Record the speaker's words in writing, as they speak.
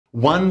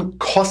One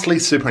costly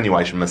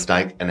superannuation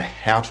mistake and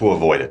how to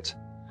avoid it.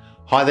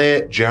 Hi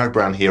there, Jared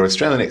Brown here,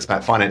 Australian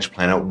Expat Financial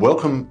Planner.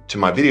 Welcome to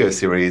my video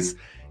series.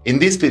 In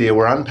this video,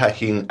 we're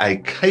unpacking a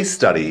case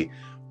study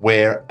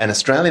where an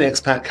Australian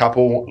expat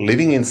couple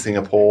living in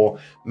Singapore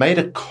made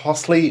a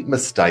costly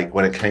mistake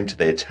when it came to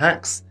their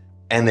tax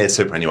and their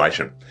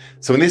superannuation.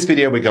 So in this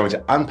video, we're going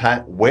to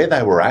unpack where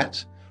they were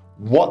at,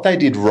 what they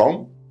did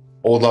wrong,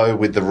 although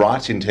with the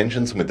right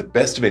intentions and with the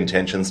best of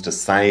intentions to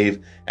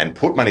save and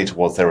put money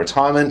towards their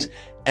retirement,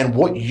 and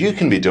what you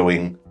can be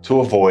doing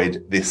to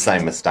avoid this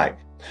same mistake.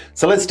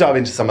 So let's dive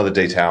into some of the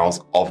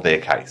details of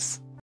their case.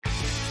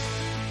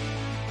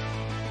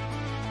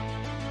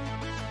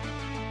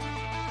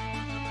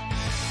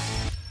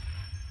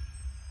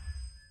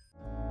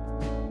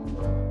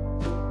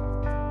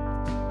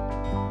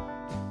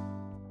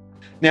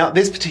 Now,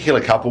 this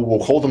particular couple, we'll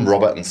call them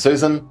Robert and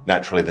Susan.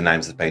 Naturally, the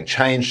names have been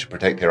changed to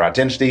protect their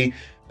identity,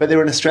 but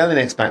they're an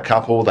Australian expat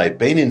couple. They've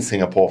been in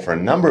Singapore for a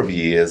number of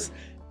years,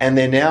 and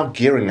they're now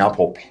gearing up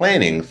or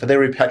planning for their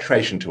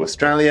repatriation to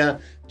Australia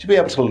to be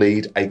able to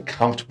lead a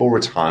comfortable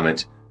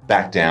retirement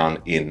back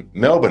down in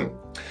Melbourne.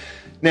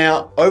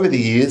 Now, over the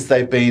years,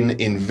 they've been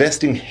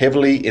investing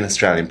heavily in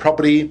Australian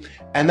property,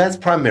 and that's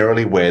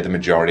primarily where the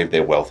majority of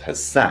their wealth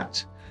has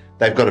sat.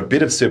 They've got a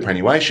bit of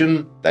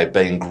superannuation, they've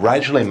been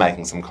gradually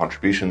making some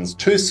contributions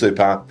to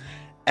super,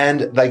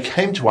 and they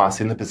came to us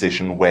in the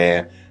position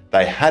where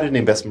they had an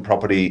investment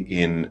property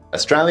in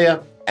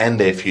Australia and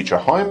their future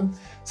home.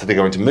 So they're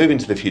going to move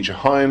into the future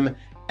home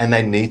and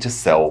they need to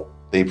sell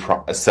the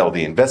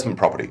investment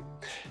property.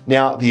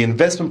 Now, the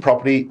investment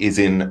property is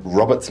in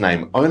Robert's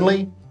name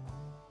only,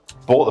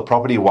 bought the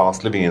property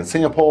whilst living in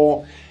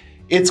Singapore.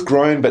 It's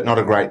grown, but not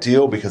a great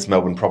deal because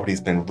Melbourne property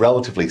has been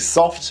relatively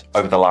soft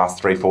over the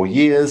last 3-4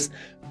 years,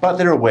 but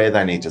they're aware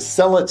they need to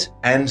sell it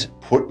and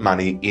put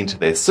money into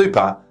their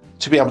super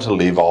to be able to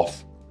live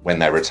off when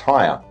they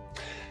retire.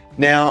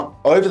 Now,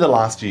 over the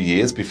last few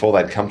years before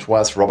they'd come to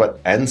us, Robert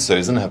and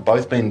Susan have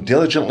both been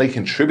diligently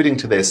contributing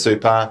to their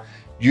super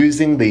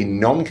using the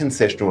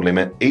non-concessional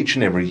limit each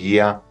and every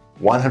year,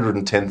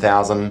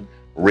 $110,000,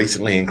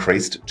 recently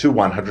increased to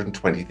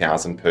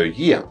 $120,000 per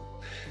year,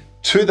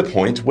 to the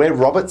point where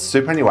Robert's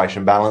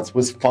superannuation balance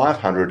was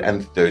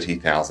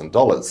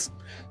 $530,000.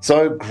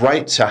 So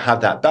great to have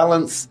that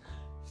balance,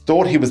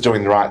 thought he was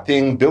doing the right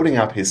thing, building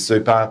up his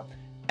super,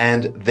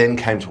 and then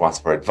came to us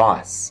for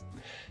advice.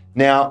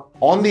 Now,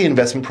 on the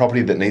investment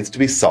property that needs to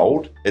be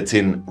sold, it's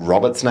in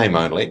Robert's name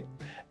only,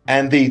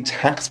 and the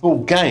taxable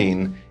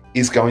gain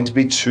is going to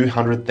be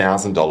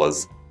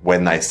 $200,000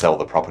 when they sell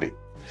the property.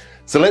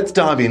 So let's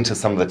dive into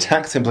some of the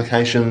tax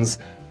implications,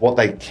 what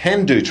they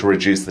can do to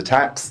reduce the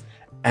tax,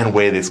 and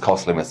where this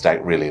costly mistake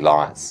really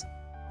lies.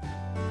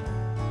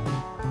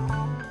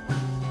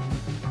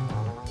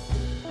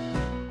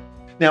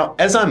 Now,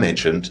 as I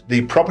mentioned,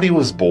 the property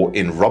was bought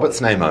in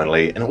Robert's name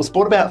only, and it was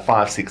bought about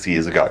 5-6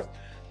 years ago.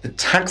 The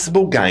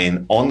taxable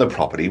gain on the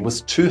property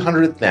was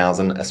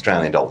 200,000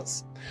 Australian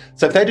dollars.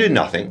 So if they do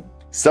nothing,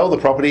 sell the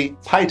property,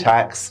 pay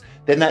tax,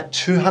 then that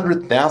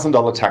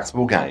 $200,000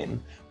 taxable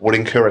gain would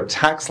incur a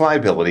tax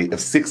liability of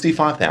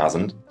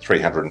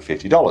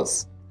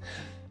 $65,350.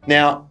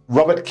 Now,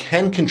 Robert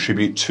can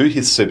contribute to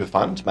his super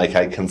fund, make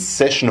a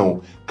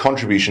concessional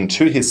contribution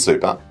to his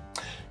super,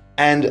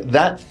 and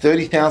that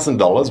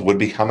 $30,000 would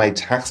become a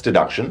tax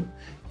deduction.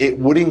 It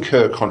would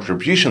incur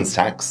contributions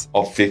tax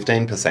of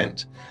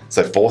 15%,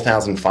 so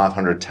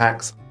 $4,500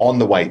 tax on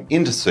the way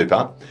into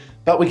super,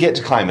 but we get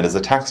to claim it as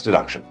a tax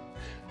deduction.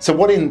 So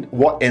what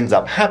ends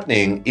up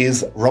happening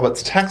is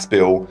Robert's tax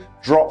bill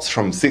drops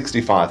from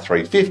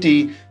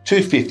 $65,350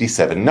 to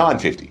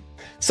 $57,950.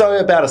 So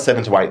about a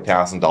 $7,000 to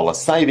 $8,000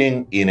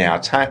 saving in our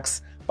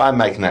tax by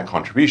making that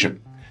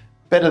contribution.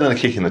 Better than a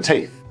kick in the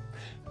teeth.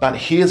 But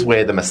here's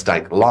where the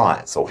mistake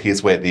lies, or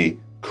here's where the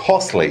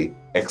costly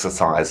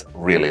exercise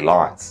really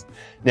lies.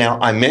 Now,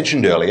 I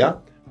mentioned earlier,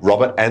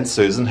 Robert and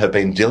Susan have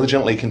been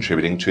diligently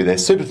contributing to their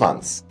super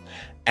funds.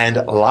 And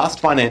last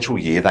financial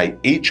year, they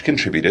each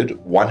contributed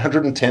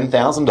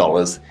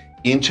 $110,000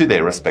 into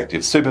their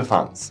respective super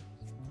funds.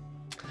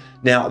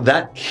 Now,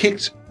 that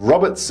kicked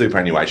Robert's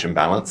superannuation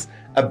balance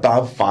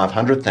above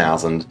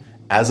 $500,000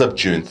 as of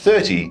June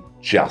 30,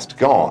 just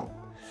gone.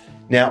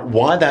 Now,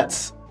 why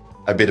that's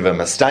a bit of a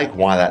mistake,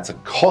 why that's a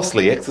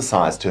costly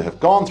exercise to have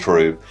gone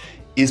through,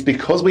 is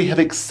because we have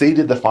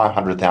exceeded the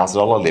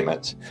 $500,000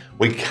 limit,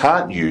 we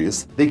can't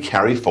use the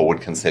carry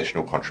forward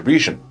concessional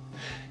contribution.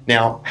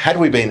 Now, had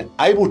we been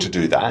able to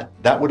do that,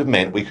 that would have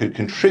meant we could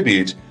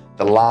contribute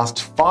the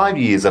last 5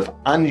 years of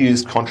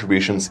unused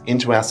contributions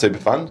into our super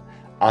fund,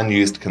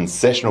 unused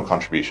concessional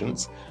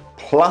contributions,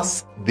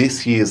 plus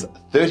this year's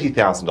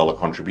 $30,000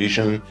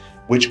 contribution,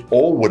 which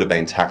all would have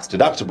been tax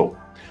deductible.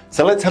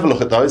 So let's have a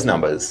look at those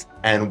numbers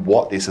and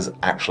what this has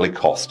actually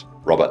cost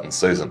Robert and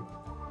Susan.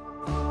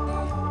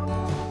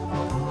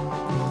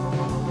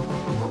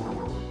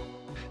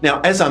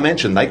 Now, as I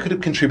mentioned, they could have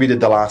contributed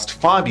the last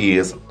 5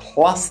 years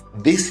plus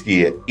this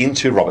year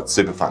into Robert's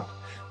super fund.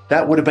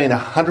 That would have been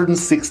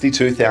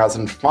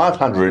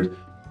 $162,500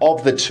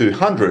 of the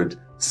 $200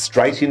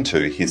 straight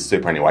into his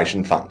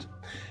superannuation fund.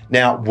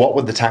 Now, what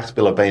would the tax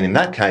bill have been in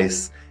that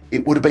case?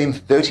 It would have been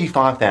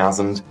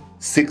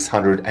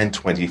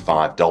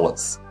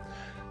 $35,625.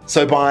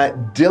 So by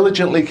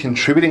diligently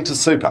contributing to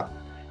super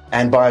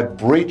and by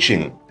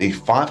breaching the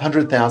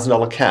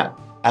 $500,000 cap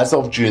as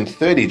of June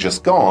 30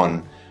 just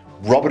gone,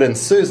 Robert and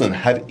Susan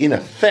have in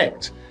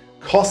effect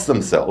cost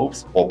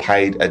themselves or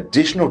paid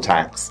additional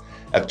tax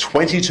of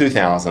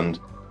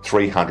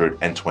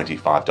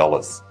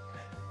 $22,325.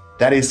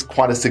 That is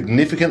quite a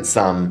significant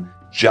sum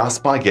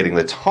just by getting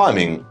the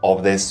timing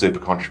of their super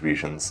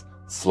contributions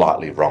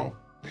slightly wrong.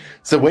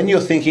 So when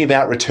you're thinking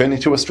about returning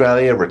to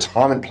Australia,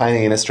 retirement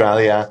planning in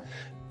Australia,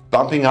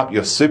 bumping up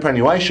your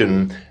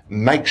superannuation,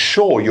 make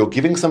sure you're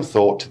giving some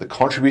thought to the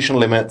contribution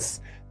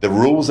limits, the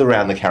rules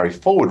around the carry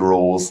forward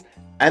rules,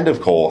 and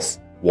of course,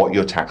 what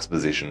your tax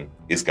position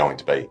is going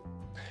to be.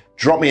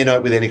 Drop me a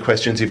note with any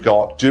questions you've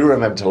got. Do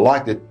remember to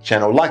like the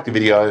channel, like the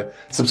video,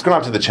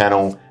 subscribe to the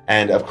channel,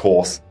 and of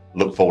course,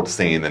 look forward to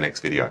seeing you in the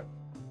next video.